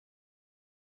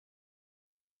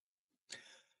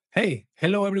Hey,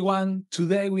 hello everyone.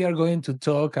 Today we are going to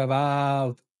talk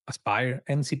about Aspire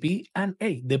MCP and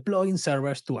deploying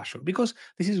servers to Azure because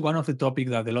this is one of the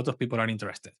topics that a lot of people are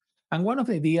interested. And one of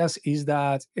the ideas is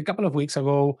that a couple of weeks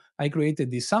ago I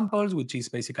created these samples, which is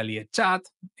basically a chat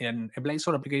and a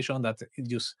Blazor application that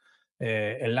uses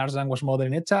a large language model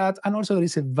in a chat, and also there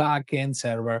is a backend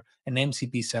server, an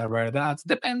MCP server that,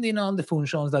 depending on the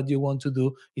functions that you want to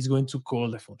do, is going to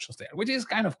call the functions there, which is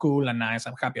kind of cool and nice.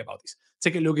 I'm happy about this.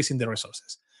 Take a look, it's in the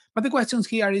resources. But the questions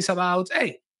here is about,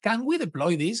 hey, can we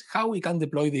deploy this? How we can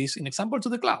deploy this, in example, to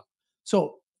the cloud?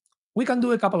 So we can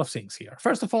do a couple of things here.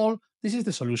 First of all, this is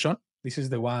the solution. This is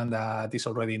the one that is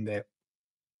already in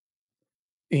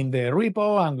the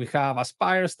repo, and we have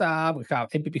Aspire stuff, we have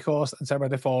app host and server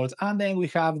defaults, and then we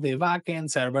have the backend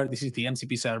server. This is the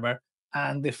MCP server,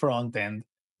 and the front end,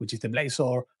 which is the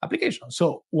Blazor application.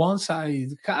 So once I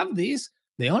have this,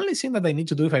 the only thing that I need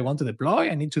to do if I want to deploy,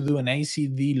 I need to do an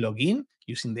ACD login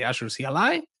using the Azure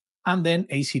CLI and then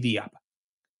ACD app.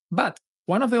 But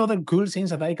one of the other cool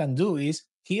things that I can do is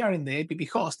here in the app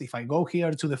host, if I go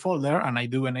here to the folder and I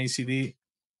do an ACD,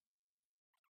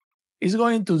 it's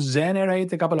going to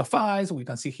generate a couple of files. We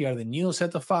can see here the new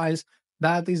set of files.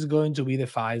 That is going to be the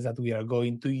files that we are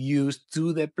going to use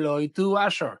to deploy to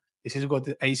Azure. This is what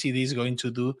the ACD is going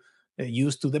to do,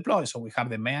 use to deploy. So we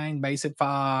have the main basic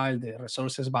file, the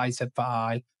resources bicep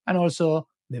file, and also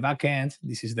the backend.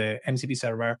 This is the MCP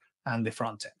server and the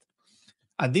front end.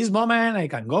 At this moment, I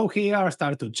can go here,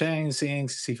 start to change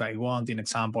things. If I want, in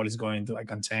example, I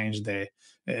can change the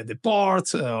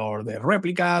ports or the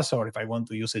replicas, or if I want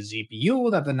to use a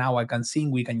GPU, that now I can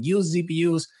think we can use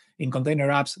GPUs in container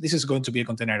apps. This is going to be a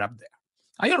container app there.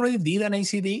 I already did an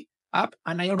ACD app,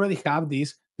 and I already have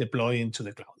this deployed into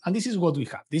the cloud. And this is what we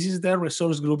have. This is the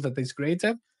resource group that is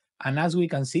created. And as we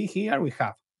can see here, we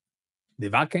have the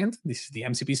backend. This is the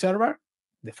MCP server,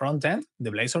 the front end,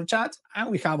 the Blazor chat, and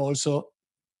we have also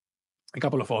a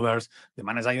couple of others, the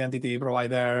managed identity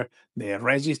provider, the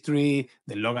registry,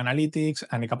 the log analytics,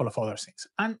 and a couple of other things.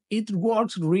 And it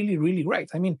works really, really great.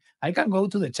 I mean, I can go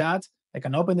to the chat, I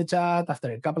can open the chat.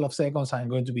 After a couple of seconds, I'm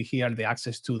going to be here, the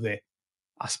access to the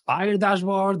Aspire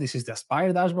dashboard. This is the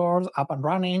Aspire dashboard up and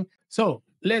running. So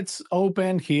let's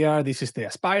open here. This is the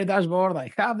Aspire dashboard.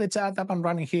 I have the chat up and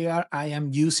running here. I am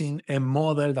using a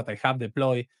model that I have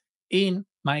deployed in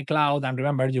my cloud. And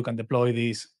remember, you can deploy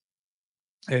this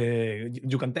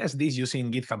you can test this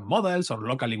using GitHub models or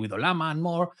locally with Olama and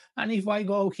more. And if I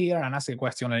go here and ask a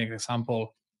question, like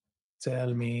example,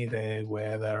 tell me the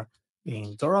weather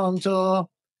in Toronto,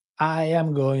 I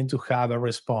am going to have a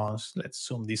response. Let's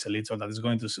zoom this a little. That is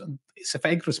going to, it's a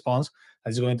fake response that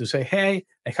is going to say, hey,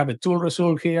 I have a tool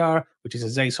result here, which is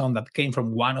a JSON that came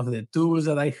from one of the tools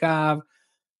that I have.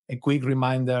 A quick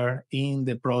reminder, in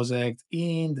the project,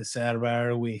 in the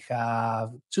server, we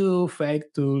have two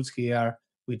fake tools here,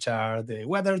 which are the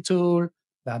weather tool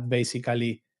that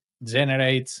basically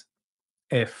generates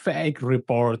a fake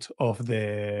report of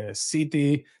the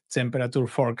city, temperature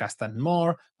forecast, and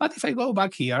more. But if I go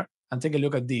back here and take a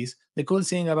look at this, the cool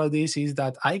thing about this is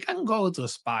that I can go to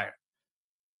Aspire,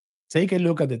 take a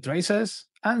look at the traces,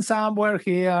 and somewhere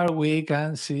here we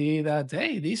can see that,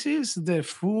 hey, this is the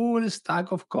full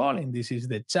stack of calling. This is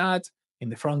the chat in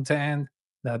the front end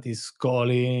that is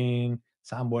calling.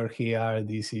 Somewhere here,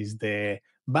 this is the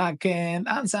backend,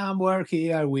 and somewhere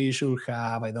here we should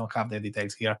have, I don't have the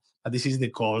details here, but this is the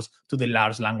calls to the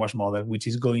large language model, which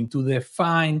is going to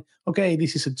define, okay,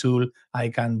 this is a tool, I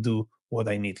can do what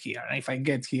I need here. And if I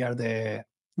get here the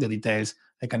details,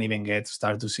 I can even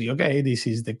start to see, okay, this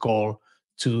is the call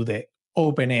to the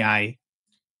OpenAI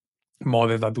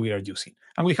model that we are using.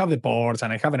 And we have the ports,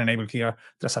 and I haven't enabled here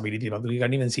traceability, but we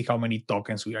can even see how many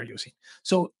tokens we are using.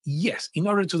 So yes, in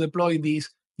order to deploy this,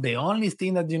 the only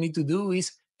thing that you need to do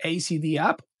is ACD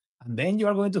app, and then you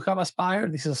are going to have Aspire.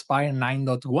 This is Aspire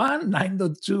 9.1.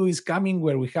 9.2 is coming,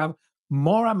 where we have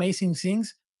more amazing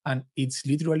things, and it's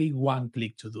literally one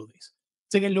click to do this.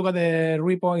 Take a look at the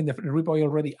repo. In the repo, I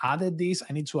already added this.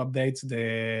 I need to update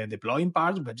the deploying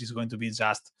part, which is going to be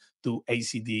just to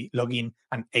ACD login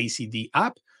and ACD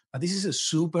app. But this is a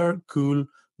super cool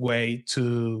way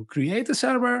to create a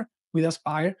server with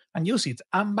Aspire and use it.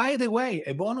 And by the way,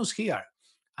 a bonus here,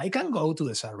 I can go to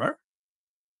the server,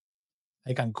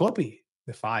 I can copy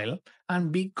the file,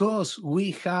 and because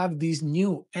we have this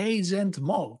new agent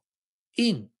mode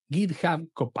in GitHub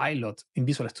Copilot in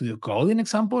Visual Studio Code, in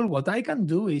example, what I can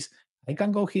do is I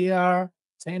can go here,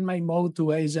 change my mode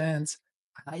to agents.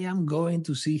 I am going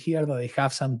to see here that I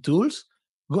have some tools,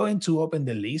 going to open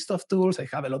the list of tools. I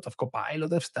have a lot of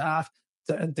Copilot of stuff,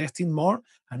 testing more,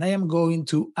 and I am going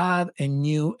to add a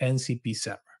new MCP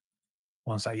server.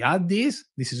 Once I add this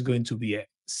is going to be a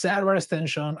server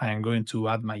extension. I am going to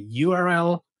add my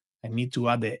URL. I need to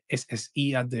add the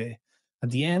SSE at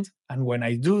the end. And when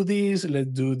I do this, let's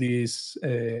do this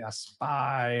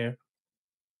Aspire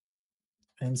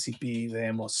MCP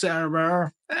demo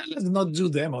server. Let's not do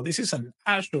demo. This is an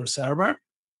Azure server.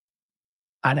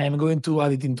 And I'm going to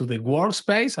add it into the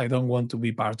workspace. I don't want to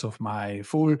be part of my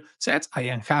full set. I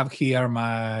have here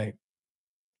my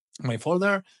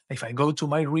folder. If I go to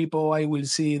my repo, I will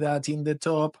see that in the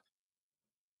top,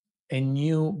 a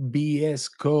new .bs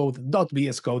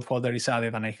code folder is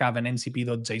added, and I have an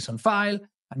mcp.json file.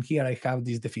 And here I have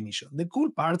this definition. The cool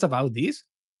part about this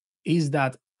is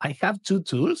that I have two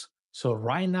tools. So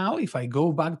right now, if I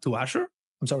go back to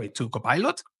to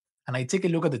Copilot, and I take a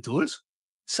look at the tools,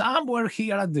 somewhere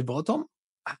here at the bottom,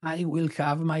 I will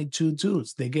have my two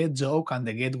tools, the get joke and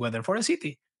the get weather for a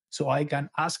city. So I can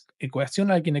ask a question,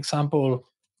 like in example,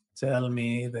 tell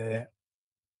me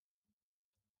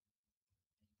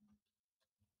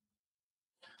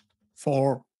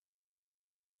for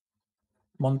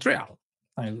Montreal.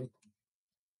 I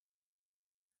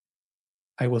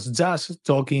was just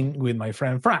talking with my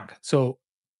friend Frank. So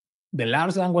the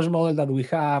large language model that we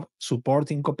have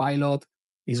supporting Copilot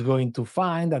is going to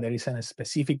find that there is a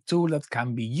specific tool that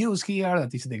can be used here,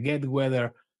 that is the get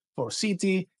weather for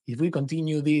city. If we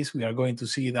continue this, we are going to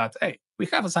see that, hey, we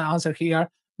have an answer here,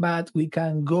 but we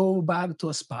can go back to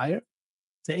Aspire,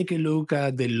 take a look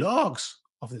at the logs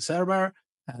of the server,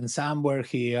 and somewhere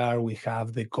here we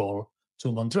have the call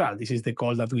to Montreal. This is the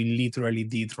call that we literally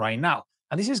did right now.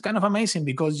 And this is kind of amazing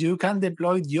because you can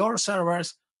deploy your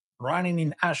servers running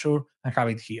in Azure and have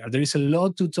it here. There is a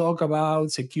lot to talk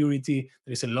about security.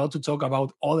 There is a lot to talk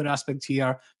about other aspects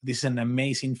here. This is an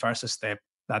amazing first step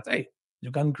that, hey, you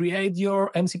can create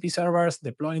your MCP servers,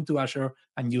 deploy into Azure,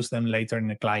 and use them later in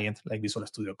a client like Visual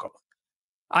Studio Code.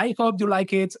 I hope you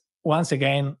like it. Once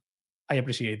again, I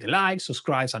appreciate the likes,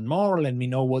 subscribes, and more. Let me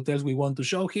know what else we want to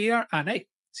show here. And hey,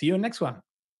 see you in the next one.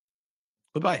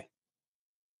 Goodbye.